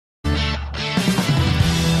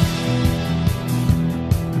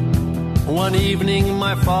One evening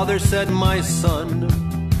my father said, "My son,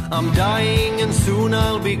 I'm dying and soon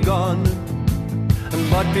I'll be gone.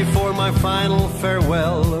 But before my final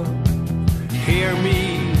farewell, hear me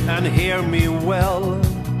and hear me well.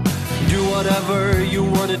 Do whatever you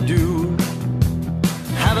wanna do.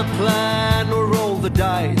 Have a plan or roll the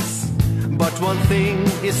dice. But one thing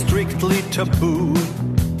is strictly taboo.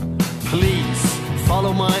 Please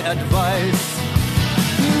follow my advice.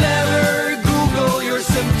 Never Google your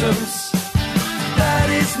symptoms. That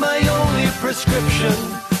is my only prescription.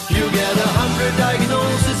 You get 100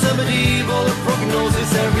 diagnoses, a medieval prognosis.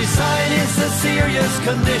 Every sign is a serious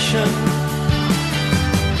condition.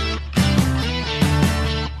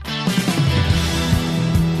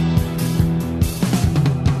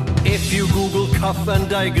 If you Google cough and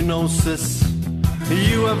diagnosis,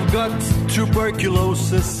 you have got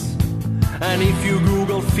tuberculosis. And if you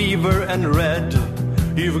Google fever and red,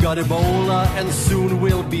 you've got Ebola and soon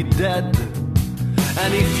will be dead.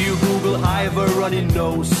 And if you Google I have a runny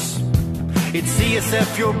nose, it's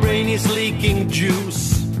CSF, your brain is leaking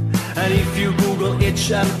juice. And if you Google itch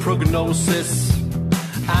and prognosis,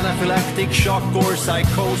 anaphylactic shock or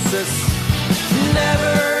psychosis.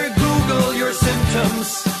 Never Google your symptoms.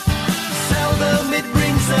 Seldom it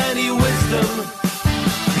brings any wisdom.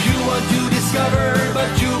 You want to discover,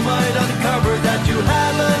 but you might uncover that you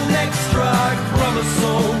have an extra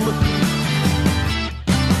chromosome.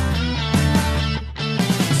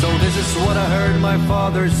 So this is what I heard my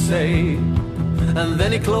father say. And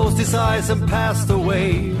then he closed his eyes and passed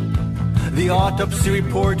away. The autopsy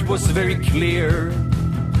report was very clear.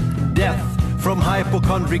 Death from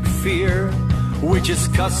hypochondric fear, which is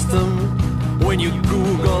custom when you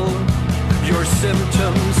Google your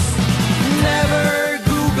symptoms. Never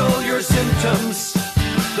Google your symptoms.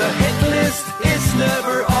 The hit list is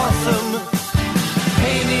never awesome.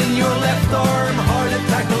 Pain in your left arm, heart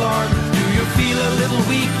attack alarm. Do you feel a little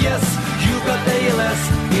weak? Yes, you've got ALS.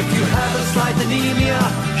 If you have a slight anemia,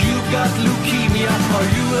 you've got leukemia. Are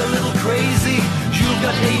you a little crazy? You've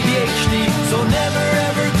got ADHD. So